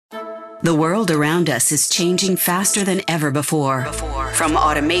The world around us is changing faster than ever before. From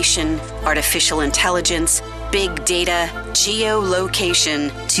automation, artificial intelligence, big data,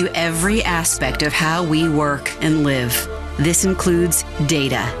 geolocation, to every aspect of how we work and live. This includes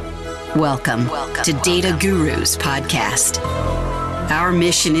data. Welcome to Data Gurus Podcast. Our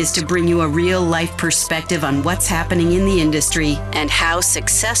mission is to bring you a real-life perspective on what's happening in the industry and how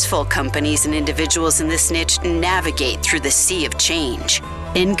successful companies and individuals in this niche navigate through the sea of change.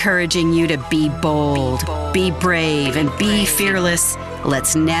 Encouraging you to be bold, be brave, and be fearless.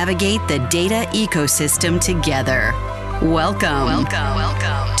 Let's navigate the data ecosystem together. Welcome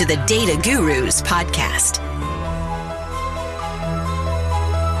to the Data Gurus Podcast.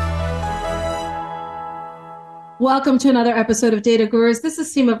 Welcome to another episode of Data Gurus. This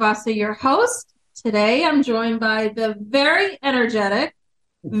is Seema Vasa, your host. Today, I'm joined by the very energetic,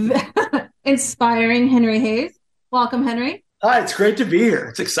 inspiring Henry Hayes. Welcome, Henry. Hi, it's great to be here.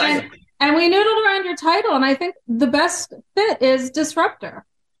 It's exciting. And we noodled around your title, and I think the best fit is disruptor.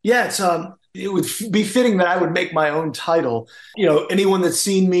 Yeah, it would be fitting that I would make my own title. You know, anyone that's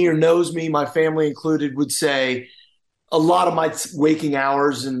seen me or knows me, my family included, would say a lot of my waking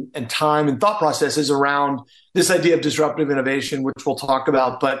hours and time and thought processes around this idea of disruptive innovation, which we'll talk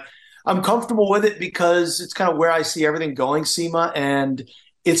about. But I'm comfortable with it because it's kind of where I see everything going, Seema, and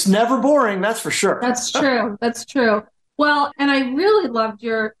it's never boring, that's for sure. That's true. That's true. Well, and I really loved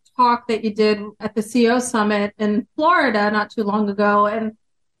your talk that you did at the CEO Summit in Florida not too long ago. And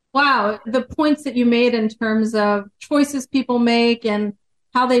wow, the points that you made in terms of choices people make and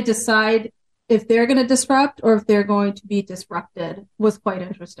how they decide if they're going to disrupt or if they're going to be disrupted was quite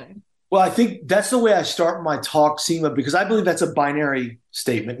interesting. Well, I think that's the way I start my talk, Seema, because I believe that's a binary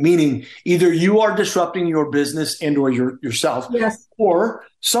statement, meaning either you are disrupting your business and or yourself, yes, or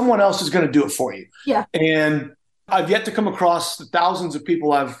someone else is going to do it for you. Yeah. And I've yet to come across the thousands of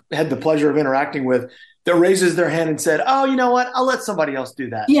people I've had the pleasure of interacting with that raises their hand and said, oh, you know what? I'll let somebody else do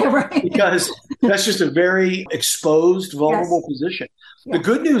that. Yeah, right. Because that's just a very exposed, vulnerable position. Yeah. The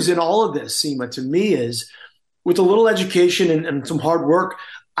good news in all of this, Seema, to me is with a little education and some hard work,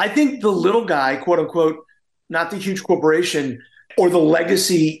 I think the little guy, quote unquote, not the huge corporation or the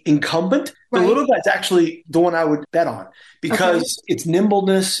legacy incumbent, right, the little guy's actually the one I would bet on because it's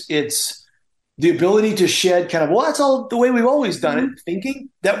nimbleness, it's the ability to shed kind of, well, that's all the way we've always done it, thinking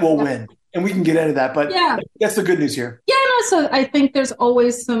that will win. And we can get into that, but that's the good news here. Yeah, and also I think there's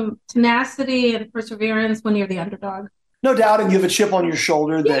always some tenacity and perseverance when you're the underdog. No doubt, and you have a chip on your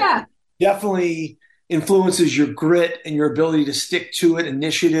shoulder that definitely influences your grit and your ability to stick to it,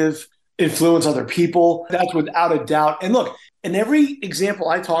 initiative, influence other people. That's without a doubt. And look, in every example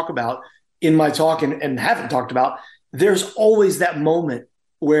I talk about in my talk and haven't talked about, there's always that moment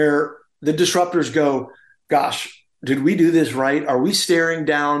where the disruptors go, gosh, did we do this right? Are we staring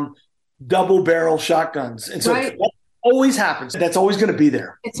down double barrel shotguns? And so that always happens. That's always going to be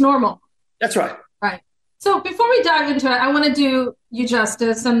there. It's normal. That's right. Right. So before we dive into it, I want to do you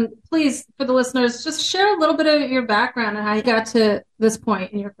justice. And please, for the listeners, just share a little bit of your background and how you got to this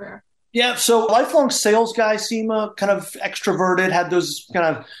point in your career. Yeah. So lifelong sales guy, Seema, kind of extroverted, had those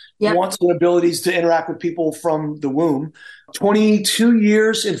kind of wants and abilities to interact with people from the womb. 22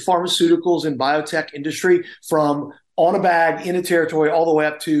 years in pharmaceuticals and biotech industry, from on a bag in a territory all the way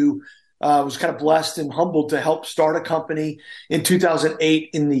up to was kind of blessed and humbled to help start a company in 2008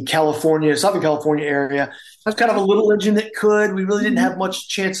 in the Southern California area. I was kind of a little engine that could. We really didn't have much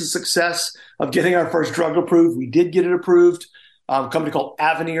chance of success of getting our first drug approved. We did get it approved. A company called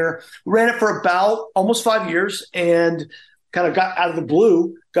Avanir. We ran it for about almost 5 years and kind of got out of the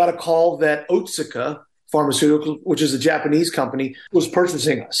blue, got a call that Otsuka Pharmaceuticals, which is a Japanese company, was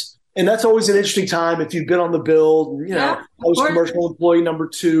purchasing us. And that's always an interesting time if you've been on the build. You know, I was commercial employee number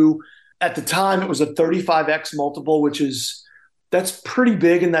 2. At the time, it was a 35x multiple, that's pretty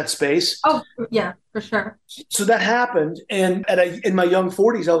big in that space. Oh, yeah, for sure. So that happened. And in my young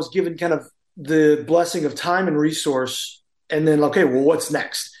 40s, I was given kind of the blessing of time and resource. And then, okay, well, what's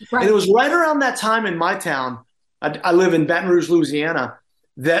next? Right. And it was right around that time in my town. I live in Baton Rouge, Louisiana,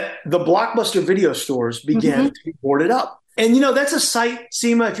 that the Blockbuster video stores began to be boarded up. And, you know, that's a sight,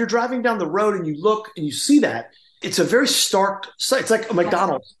 Seema, if you're driving down the road and you look and you see that, it's a very stark sight. It's like a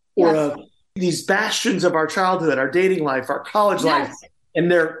McDonald's or these bastions of our childhood, our dating life, our college life, and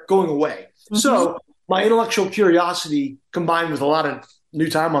they're going away. So my intellectual curiosity combined with a lot of new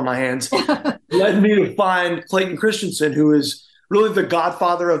time on my hands led me to find Clayton Christensen, who is really the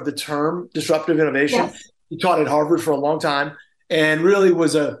godfather of the term disruptive innovation. Yes. He taught at Harvard for a long time and really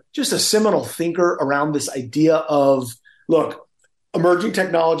was just a seminal thinker around this idea of, look, emerging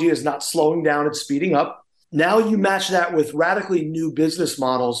technology is not slowing down, it's speeding up. Now you match that with radically new business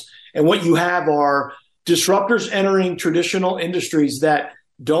models, and what you have are disruptors entering traditional industries that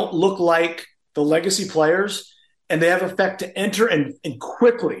don't look like the legacy players, and they have effect to enter and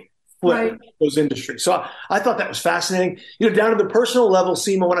quickly flip those industries. So I thought that was fascinating. Down to the personal level,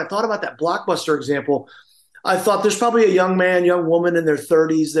 Seema, when I thought about that Blockbuster example, I thought there's probably a young man, young woman in their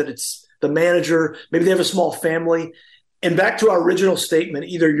 30s that it's the manager. Maybe they have a small family. And back to our original statement,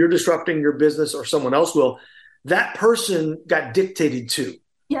 either you're disrupting your business or someone else will. That person got dictated to.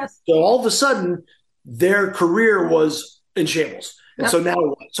 Yes. So all of a sudden, their career was in shambles. And so now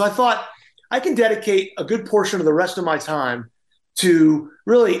what? So I thought I can dedicate a good portion of the rest of my time to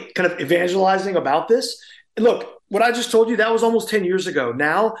really kind of evangelizing about this. And look, what I just told you, that was almost 10 years ago.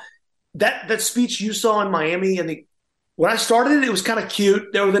 Now, that speech you saw in Miami, when I started it was kind of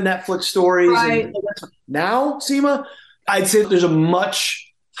cute. There were the Netflix stories. Right. And now, Seema, I'd say there's a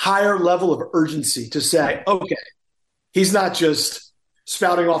much higher level of urgency to say, okay, he's not just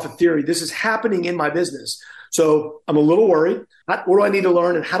spouting off a theory. This is happening in my business. So I'm a little worried. What do I need to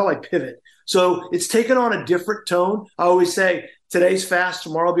learn and how do I pivot? So it's taken on a different tone. I always say today's fast,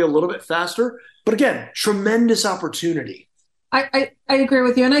 tomorrow will be a little bit faster. But again, tremendous opportunity. I agree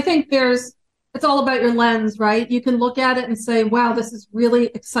with you. And I think it's all about your lens, right? You can look at it and say, wow, this is really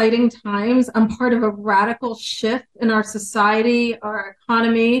exciting times. I'm part of a radical shift in our society, our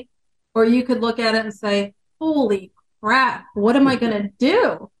economy. Or you could look at it and say, holy crap, what am I going to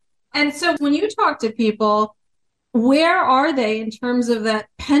do? And so when you talk to people, where are they in terms of that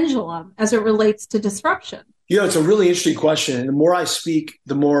pendulum as it relates to disruption? It's a really interesting question. And the more I speak,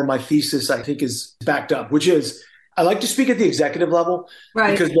 the more my thesis, I think, is backed up, which is I like to speak at the executive level,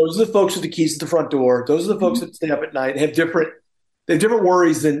 right? Because those are the folks with the keys to the front door. Those are the folks that stay up at night and have different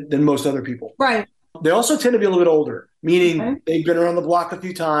worries than most other people. Right. They also tend to be a little bit older, meaning they've been around the block a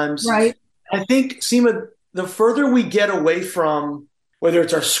few times. Right. I think, Seema, the further we get away from whether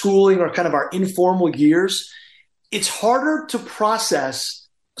it's our schooling or kind of our informal years, it's harder to process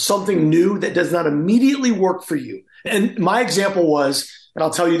something new that does not immediately work for you. And my example was, and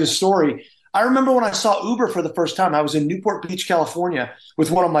I'll tell you the story, I remember when I saw Uber for the first time. I was in Newport Beach, California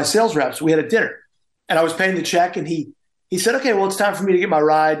with one of my sales reps. We had a dinner and I was paying the check and he said, okay, well, it's time for me to get my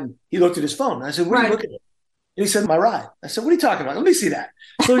ride. And he looked at his phone. And I said, what are you looking at? And he said, my ride. I said, what are you talking about? Let me see that.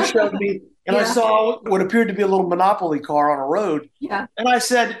 So he showed me and I saw what appeared to be a little Monopoly car on a road. Yeah. And I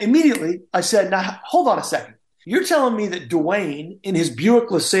said, immediately, now hold on a second. You're telling me that Dwayne in his Buick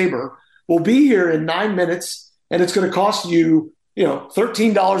LeSabre will be here in 9 minutes and it's going to cost you,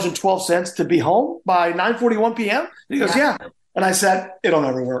 $13.12 to be home by 9:41 p.m.? And he goes, yeah. And I said, it'll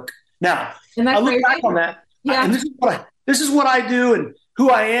never work. Now, I look back on that. Yeah. And this is what I do and who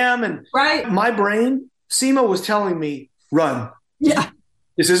I am. And my brain, Seema was telling me, run. Yeah.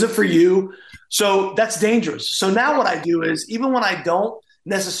 This isn't for you. So that's dangerous. So now what I do is, even when I don't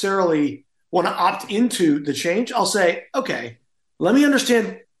necessarily want to opt into the change, I'll say, okay, let me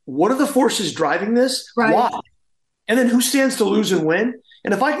understand what are the forces driving this? Right. Why? And then who stands to lose and win?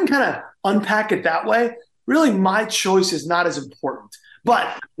 And if I can kind of unpack it that way, really my choice is not as important.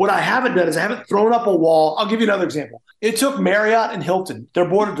 But what I haven't done is I haven't thrown up a wall. I'll give you another example. It took Marriott and Hilton, their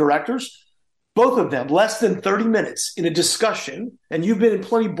board of directors, both of them, less than 30 minutes in a discussion. And you've been in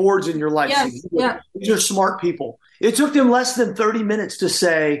plenty of boards in your life. Yes, These are smart people. It took them less than 30 minutes to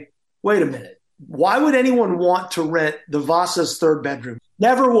say, wait a minute, why would anyone want to rent the Vasa's third bedroom?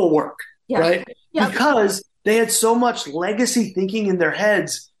 Never will work, right? Yeah. Because they had so much legacy thinking in their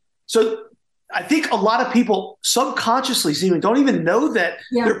heads. So I think a lot of people subconsciously don't even know that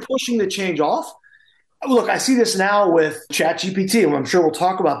they're pushing the change off. Look, I see this now with ChatGPT, and I'm sure we'll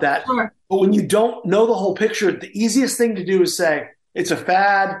talk about that. Sure. But when you don't know the whole picture, the easiest thing to do is say, it's a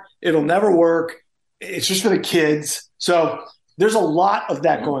fad, it'll never work, it's just for the kids. So there's a lot of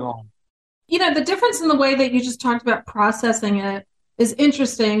that going on. The difference in the way that you just talked about processing it is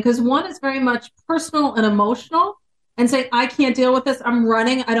interesting because one is very much personal and emotional and saying, I can't deal with this. I'm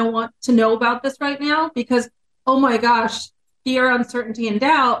running. I don't want to know about this right now because, oh my gosh, fear, uncertainty, and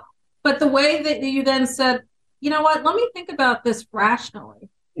doubt. But the way that you then said, you know what, let me think about this rationally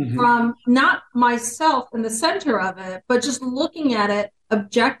from not myself in the center of it, but just looking at it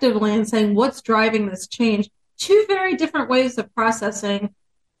objectively and saying, what's driving this change? Two very different ways of processing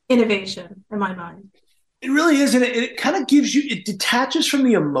innovation in my mind. It really is. And it kind of gives you, it detaches from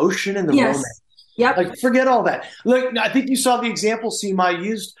the emotion and the moment. Yep. Like, forget all that. Look, I think you saw the example, Seema, I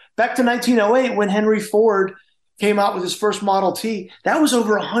used back to 1908 when Henry Ford came out with his first Model T. That was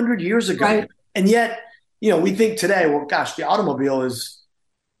over 100 years ago. Right. And yet, we think today, well, gosh, the automobile is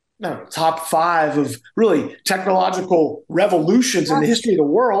top 5 of really technological revolutions in the history of the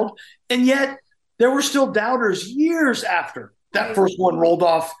world. And yet, there were still doubters years after that first one rolled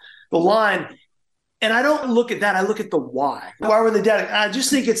off the line. And I don't look at that. I look at the why. Why were they doubting? I just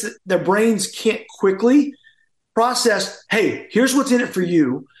think it's that their brains can't quickly process, hey, here's what's in it for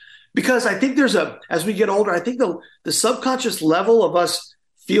you. Because I think as we get older, I think the subconscious level of us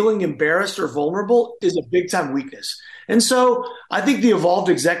feeling embarrassed or vulnerable is a big time weakness. And so I think the evolved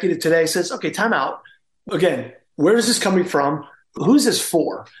executive today says, okay, time out. Again, where is this coming from? Who's this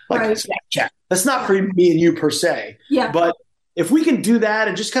for? Like Snapchat. That's not for me and you per se. Yeah. But if we can do that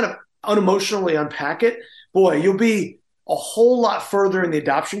and just kind of unemotionally unpack it, boy, you'll be a whole lot further in the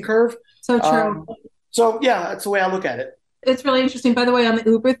adoption curve. So true. So yeah, that's the way I look at it. It's really interesting. By the way, on the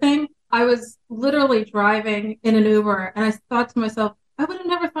Uber thing, I was literally driving in an Uber and I thought to myself, I would have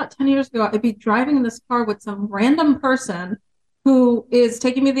never thought 10 years ago I'd be driving in this car with some random person who is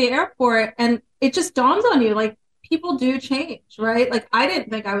taking me to the airport. And it just dawns on you, like, people do change, right? Like, I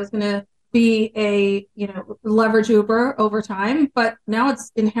didn't think I was going to be leverage Uber over time, but now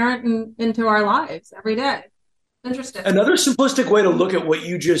it's inherent into our lives every day. Interesting. Another simplistic way to look at what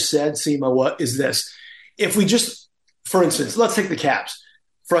you just said, Seema, what is this? If we just, for instance, let's take the cabs,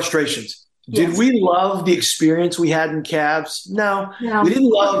 frustrations. Yes. Did we love the experience we had in cabs? No. We didn't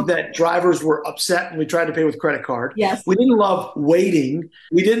love that drivers were upset when we tried to pay with credit card. Yes. We didn't love waiting.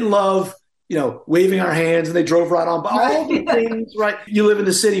 We didn't love, waving our hands and they drove right on. But all the things, right? You live in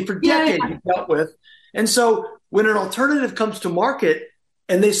the city for decades you've dealt with. And so when an alternative comes to market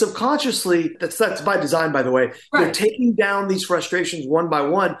and they subconsciously, that's by design, by the way, they're taking down these frustrations one by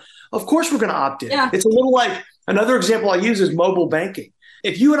one. Of course, we're going to opt in. Yeah. It's a little like another example I use is mobile banking.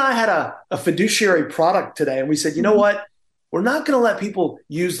 If you and I had a fiduciary product today and we said, you know what, we're not going to let people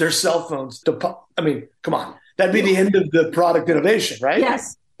use their cell phones come on, that'd be the end of the product innovation, right?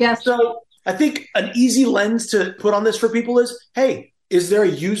 Yes. So I think an easy lens to put on this for people is, hey, is there a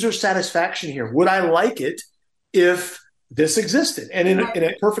user satisfaction here? Would I like it if this existed? And in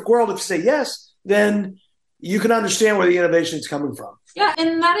a perfect world, if you say yes, then you can understand where the innovation is coming from. Yeah.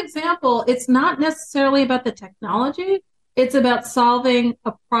 In that example, it's not necessarily about the technology. It's about solving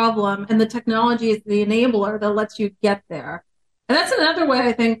a problem, and the technology is the enabler that lets you get there. And that's another way,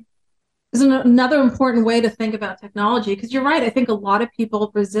 I think, is another important way to think about technology, because you're right. I think a lot of people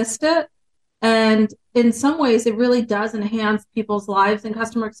resist it. And in some ways, it really does enhance people's lives and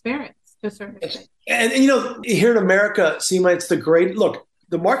customer experience to a certain extent. And here in America, Seema, it's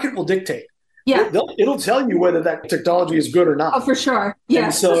the market will dictate. Yeah. It'll tell you whether that technology is good or not. Oh, for sure. Yeah.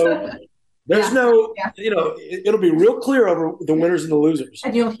 And so there's it'll be real clear over the winners and the losers.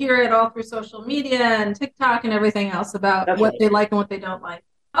 And you'll hear it all through social media and TikTok and everything else about what they like and what they don't like.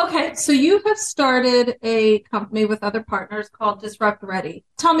 Okay, so you have started a company with other partners called Disrupt Ready.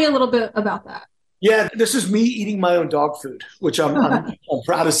 Tell me a little bit about that. Yeah, this is me eating my own dog food, which I'm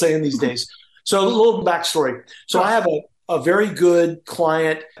proud of saying these days. So a little backstory. So I have a very good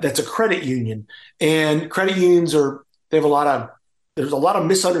client that's a credit union, and credit unions there's a lot of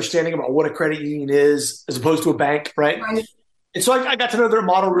misunderstanding about what a credit union is as opposed to a bank, right? And so I got to know their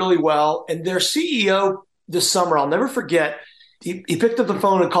model really well. And their CEO this summer, I'll never forget, he picked up the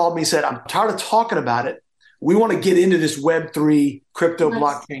phone and called me and said, I'm tired of talking about it. We want to get into this Web3 crypto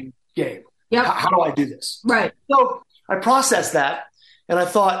blockchain game. Yep. How do I do this? Right. So I processed that and I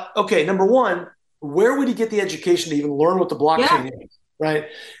thought, okay, number one, where would he get the education to even learn what the blockchain is? Right.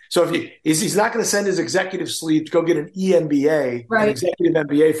 So he's not going to send his executive sleeve to go get an EMBA, an executive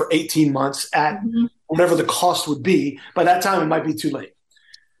MBA for 18 months at whatever the cost would be. By that time, it might be too late.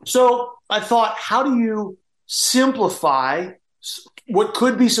 So I thought, how do you simplify what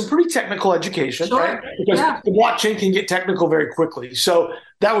could be some pretty technical education, right? Because the blockchain can get technical very quickly. So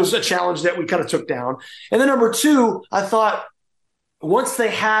that was a challenge that we kind of took down. And then number two, I thought, once they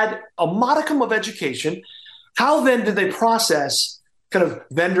had a modicum of education, how then did they process kind of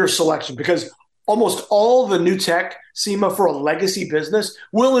vendor selection? Because almost all the new tech, Seema, for a legacy business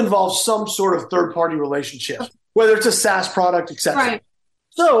will involve some sort of third-party relationship, whether it's a SaaS product, et cetera. Right.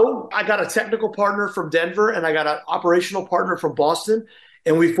 So I got a technical partner from Denver and I got an operational partner from Boston,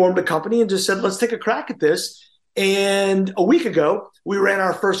 and we formed a company and just said, let's take a crack at this. And a week ago, we ran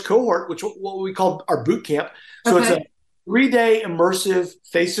our first cohort, which what we called our boot camp. So it's a 3-day immersive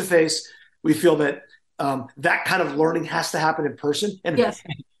face-to-face. We feel that that kind of learning has to happen in person. And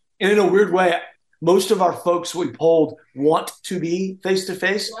in a weird way, most of our folks we polled want to be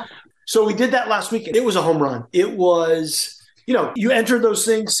face-to-face. Yeah. So we did that last week. It was a home run. It was... you enter those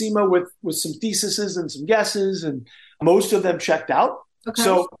things, Seema, with some theses and some guesses, and most of them checked out. Okay.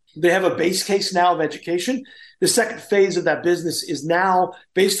 So they have a base case now of education. The second phase of that business is now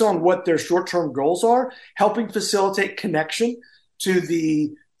based on what their short-term goals are, helping facilitate connection to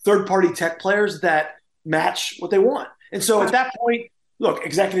the third-party tech players that match what they want. And so at that point, look,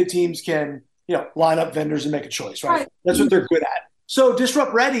 executive teams can, line up vendors and make a choice, right? That's what they're good at. So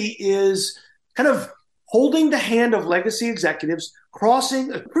Disrupt Ready is kind of holding the hand of legacy executives,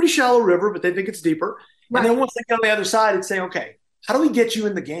 crossing a pretty shallow river, but they think it's deeper. Right. And then once they get on the other side and say, okay, how do we get you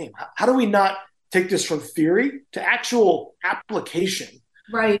in the game? How do we not take this from theory to actual application?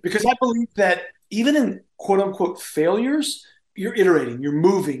 Right. Because I believe that even in quote unquote failures, you're iterating, you're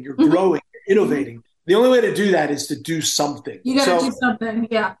moving, you're growing, you're innovating. The only way to do that is to do something. You got to do something.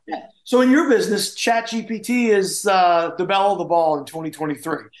 Yeah. So in your business, ChatGPT is the belle of the ball in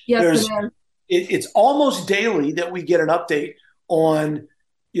 2023. Yes, it's almost daily that we get an update on,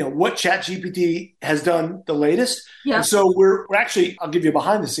 what ChatGPT has done the latest. Yeah. And so we're actually, I'll give you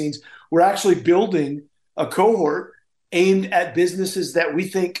behind the scenes, we're actually building a cohort aimed at businesses that we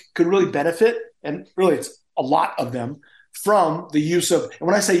think could really benefit. And really, it's a lot of them from the use of, and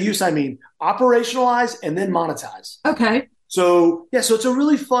when I say use, I mean operationalize and then monetize. Okay. So it's a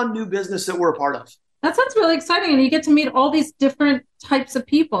really fun new business that we're a part of. That sounds really exciting. And you get to meet all these different types of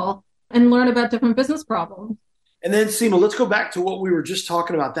people and learn about different business problems. And then, Seema, let's go back to what we were just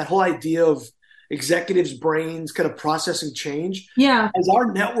talking about, that whole idea of executives' brains kind of processing change. Yeah. As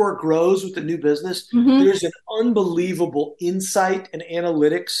our network grows with the new business, there's an unbelievable insight and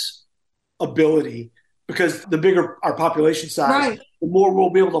analytics ability, because the bigger our population size, the more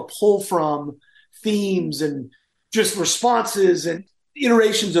we'll be able to pull from themes and just responses and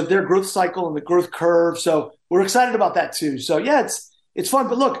iterations of their growth cycle and the growth curve. So we're excited about that too. So yeah, it's fun.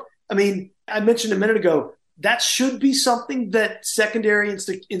 But look, I mean, I mentioned a minute ago, that should be something that secondary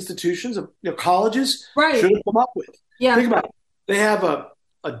institutions, colleges, should have come up with. Yeah. Think about it. They have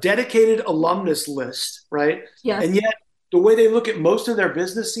a dedicated alumnus list, right? Yes. And yet the way they look at most of their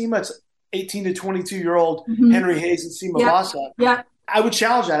business, Seema, it's 18 to 22-year-old Henry Hayes and Seema Vasa. Yeah. I would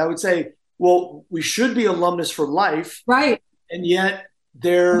challenge that. I would say, well, we should be alumnus for life. Right. And yet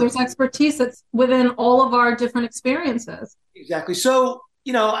there's expertise that's within all of our different experiences. Exactly. So,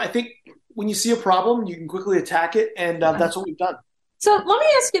 I think when you see a problem, you can quickly attack it. And that's what we've done. So let me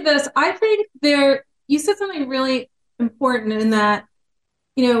ask you this. I think you said something really important in that,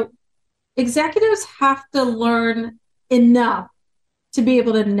 executives have to learn enough to be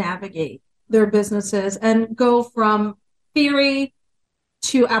able to navigate their businesses and go from theory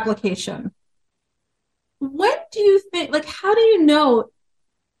to application. When do you think, how do you know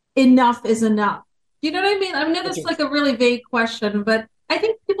enough is enough? Do you know what I mean? I know that's a really vague question, but I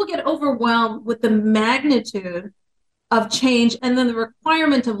think people get overwhelmed with the magnitude of change and then the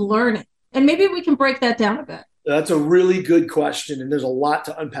requirement of learning. And maybe we can break that down a bit. That's a really good question. And there's a lot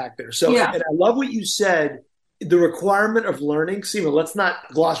to unpack there. So, and I love what you said, the requirement of learning. Seema, let's not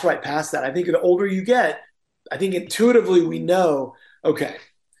gloss right past that. I think the older you get, I think intuitively we know, okay,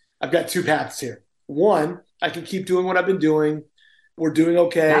 I've got two paths here. One, I can keep doing what I've been doing. We're doing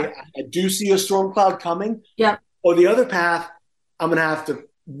okay. Yeah. I do see a storm cloud coming. Yeah. Or the other path, I'm going to have to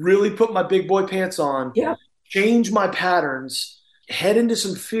really put my big boy pants on, change my patterns, head into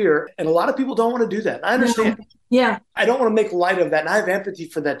some fear. And a lot of people don't want to do that. I understand. Yeah. I don't want to make light of that. And I have empathy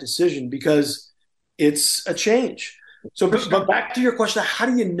for that decision because it's a change. So, but back to your question, how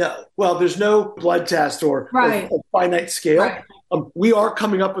do you know? Well, there's no blood test or finite scale. Right. We are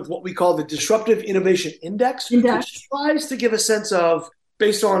coming up with what we call the Disruptive Innovation Index, which tries to give a sense of,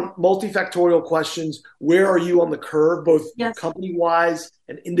 based on multifactorial questions, where are you on the curve, both company-wise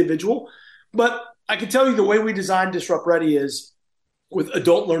and individual? But I can tell you the way we designed Disrupt Ready is with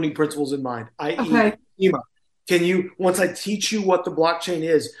adult learning principles in mind, i.e., Seema, can you, once I teach you what the blockchain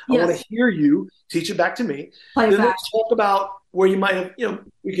is, I want to hear you teach it back to me. Then let's talk about where you might have,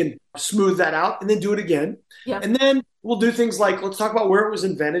 we can smooth that out and then do it again. Yep. And then we'll do things like, let's talk about where it was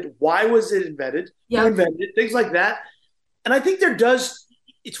invented. Why was it invented? Who invented it? Things like that. And I think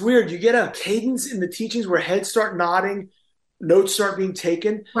it's weird. You get a cadence in the teachings where heads start nodding, notes start being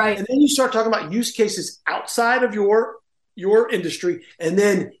taken. Right. And then you start talking about use cases outside of your industry and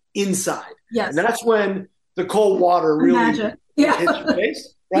then inside. Yes. And that's when the cold water really hits your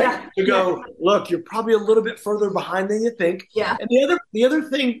face, right? Yeah. To go, look, you're probably a little bit further behind than you think. Yeah. And the other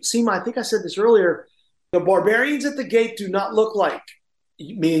thing, Seema, I think I said this earlier, the barbarians at the gate do not look like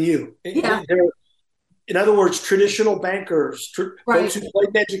me and you. Yeah. They're, in other words, traditional bankers, folks who played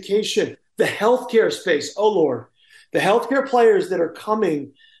in education, the healthcare space. Oh, Lord. The healthcare players that are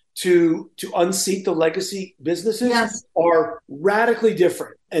coming to unseat the legacy businesses are radically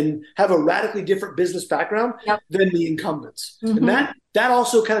different and have a radically different business background than the incumbents. And that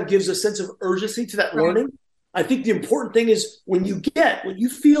also kind of gives a sense of urgency to that learning. I think the important thing is when you get what you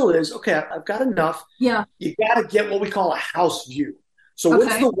feel is, okay, I've got enough. Yeah. You got to get what we call a house view. So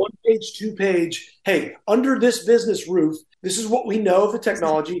what's the 1 page, 2 page, hey, under this business roof, this is what we know of the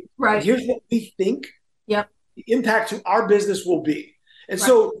technology. Right. And here's what we think the impact to our business will be. And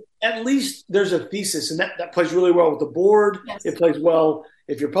so at least there's a thesis, and that plays really well with the board. Yes. It plays well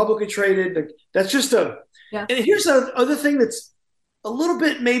if you're publicly traded. That's just and here's the other thing that's a little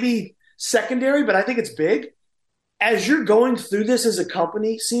bit maybe secondary, but I think it's big. As you're going through this as a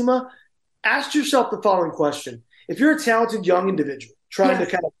company, Seema, ask yourself the following question. If you're a talented young individual trying to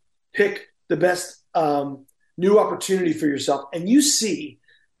kind of pick the best new opportunity for yourself, and you see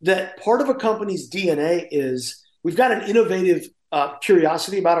that part of a company's DNA is we've got an innovative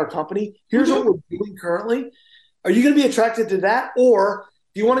curiosity about our company. Here's what we're doing currently. Are you going to be attracted to that? Or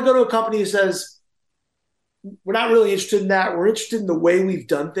do you want to go to a company that says, we're not really interested in that. We're interested in the way we've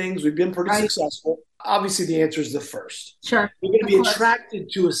done things. We've been pretty successful. Obviously, the answer is the first. Sure. You're going to be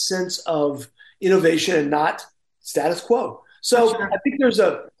attracted to a sense of innovation and not status quo. So I think there's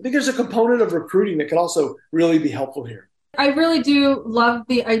a component of recruiting that can also really be helpful here. I really do love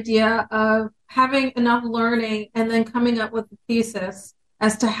the idea of having enough learning and then coming up with a thesis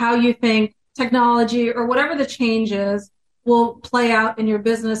as to how you think technology or whatever the change is will play out in your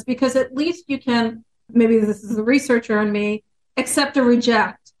business, because at least you can, maybe this is the researcher in me, accept or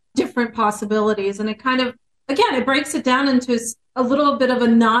reject different possibilities. And it kind of, again, it breaks it down into a little bit of a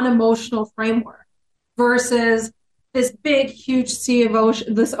non-emotional framework versus this big, huge sea of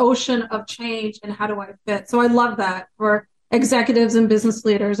ocean, this ocean of change, and how do I fit? So I love that for executives and business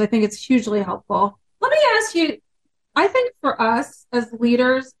leaders. I think it's hugely helpful. Let me ask you, I think for us as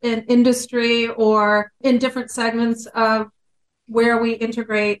leaders in industry or in different segments of where we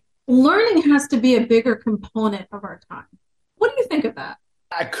integrate, learning has to be a bigger component of our time. What do you think of that?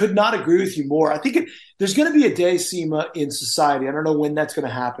 I could not agree with you more. I think there's going to be a day, Seema, in society, I don't know when that's going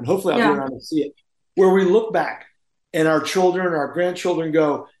to happen. Hopefully I'll be around to see it, where we look back and our children, our grandchildren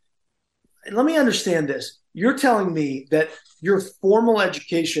go, let me understand this. You're telling me that your formal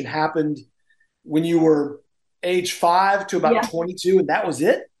education happened when you were age 5 to about 22, and that was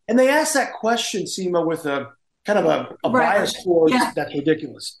it? And they asked that question, Seema, with a kind of a bias towards that's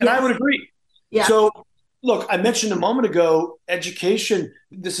ridiculous. And I would agree. Yeah. So, look, I mentioned a moment ago, education,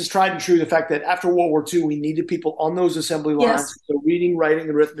 this is tried and true, the fact that after World War II, we needed people on those assembly lines, so reading, writing, and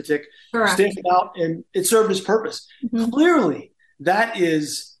arithmetic, stamping out, and it served its purpose. Clearly, that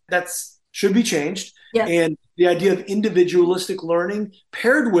should be changed. Yes. And the idea of individualistic learning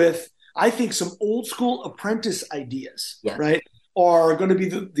paired with, I think, some old school apprentice ideas, right, are going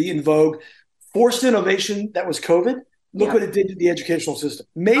to be in vogue. Forced innovation, that was COVID. Look what it did to the educational system.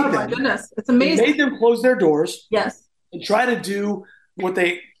 My goodness, it's amazing. It made them close their doors. Yes. And try to do what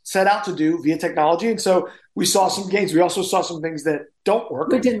they set out to do via technology. And so we saw some gains. We also saw some things that don't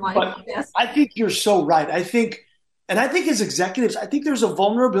work. We didn't like. But I think you're so right. I think as executives, I think there's a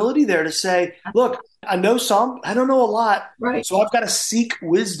vulnerability there to say, look, I know some, I don't know a lot. Right. So I've got to seek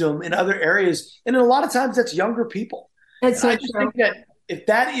wisdom in other areas. And a lot of times that's younger people. It's so I just think that if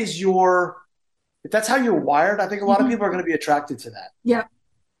that's how you're wired, I think a lot of people are going to be attracted to that. Yeah,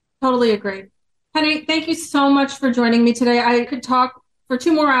 totally agree. Henry, thank you so much for joining me today. I could talk for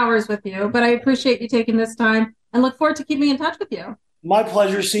 2 more hours with you, but I appreciate you taking this time and look forward to keeping in touch with you. My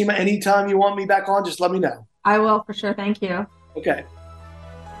pleasure, Seema. Anytime you want me back on, just let me know. I will, for sure. Thank you. Okay.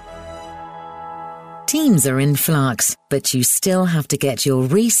 Teams are in flux, but you still have to get your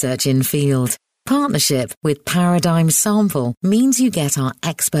research in field. Partnership with Paradigm Sample means you get our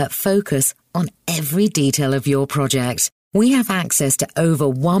expert focus on every detail of your project. We have access to over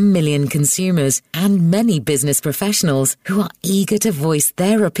 1 million consumers and many business professionals who are eager to voice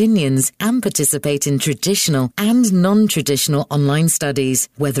their opinions and participate in traditional and non-traditional online studies,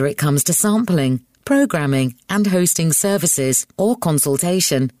 whether it comes to sampling, programming and hosting services or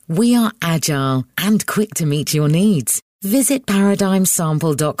consultation. We are agile and quick to meet your needs. Visit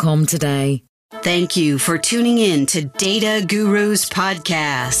ParadigmSample.com today. Thank you for tuning in to Data Gurus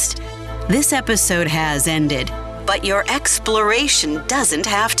Podcast. This episode has ended, but your exploration doesn't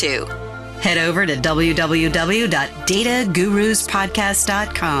have to. Head over to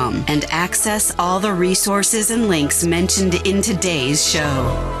www.dataguruspodcast.com and access all the resources and links mentioned in today's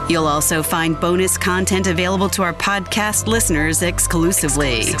show. You'll also find bonus content available to our podcast listeners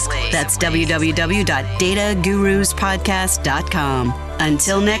exclusively. That's www.dataguruspodcast.com.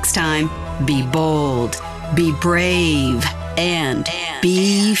 Until next time, be bold, be brave, and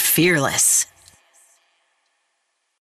be fearless.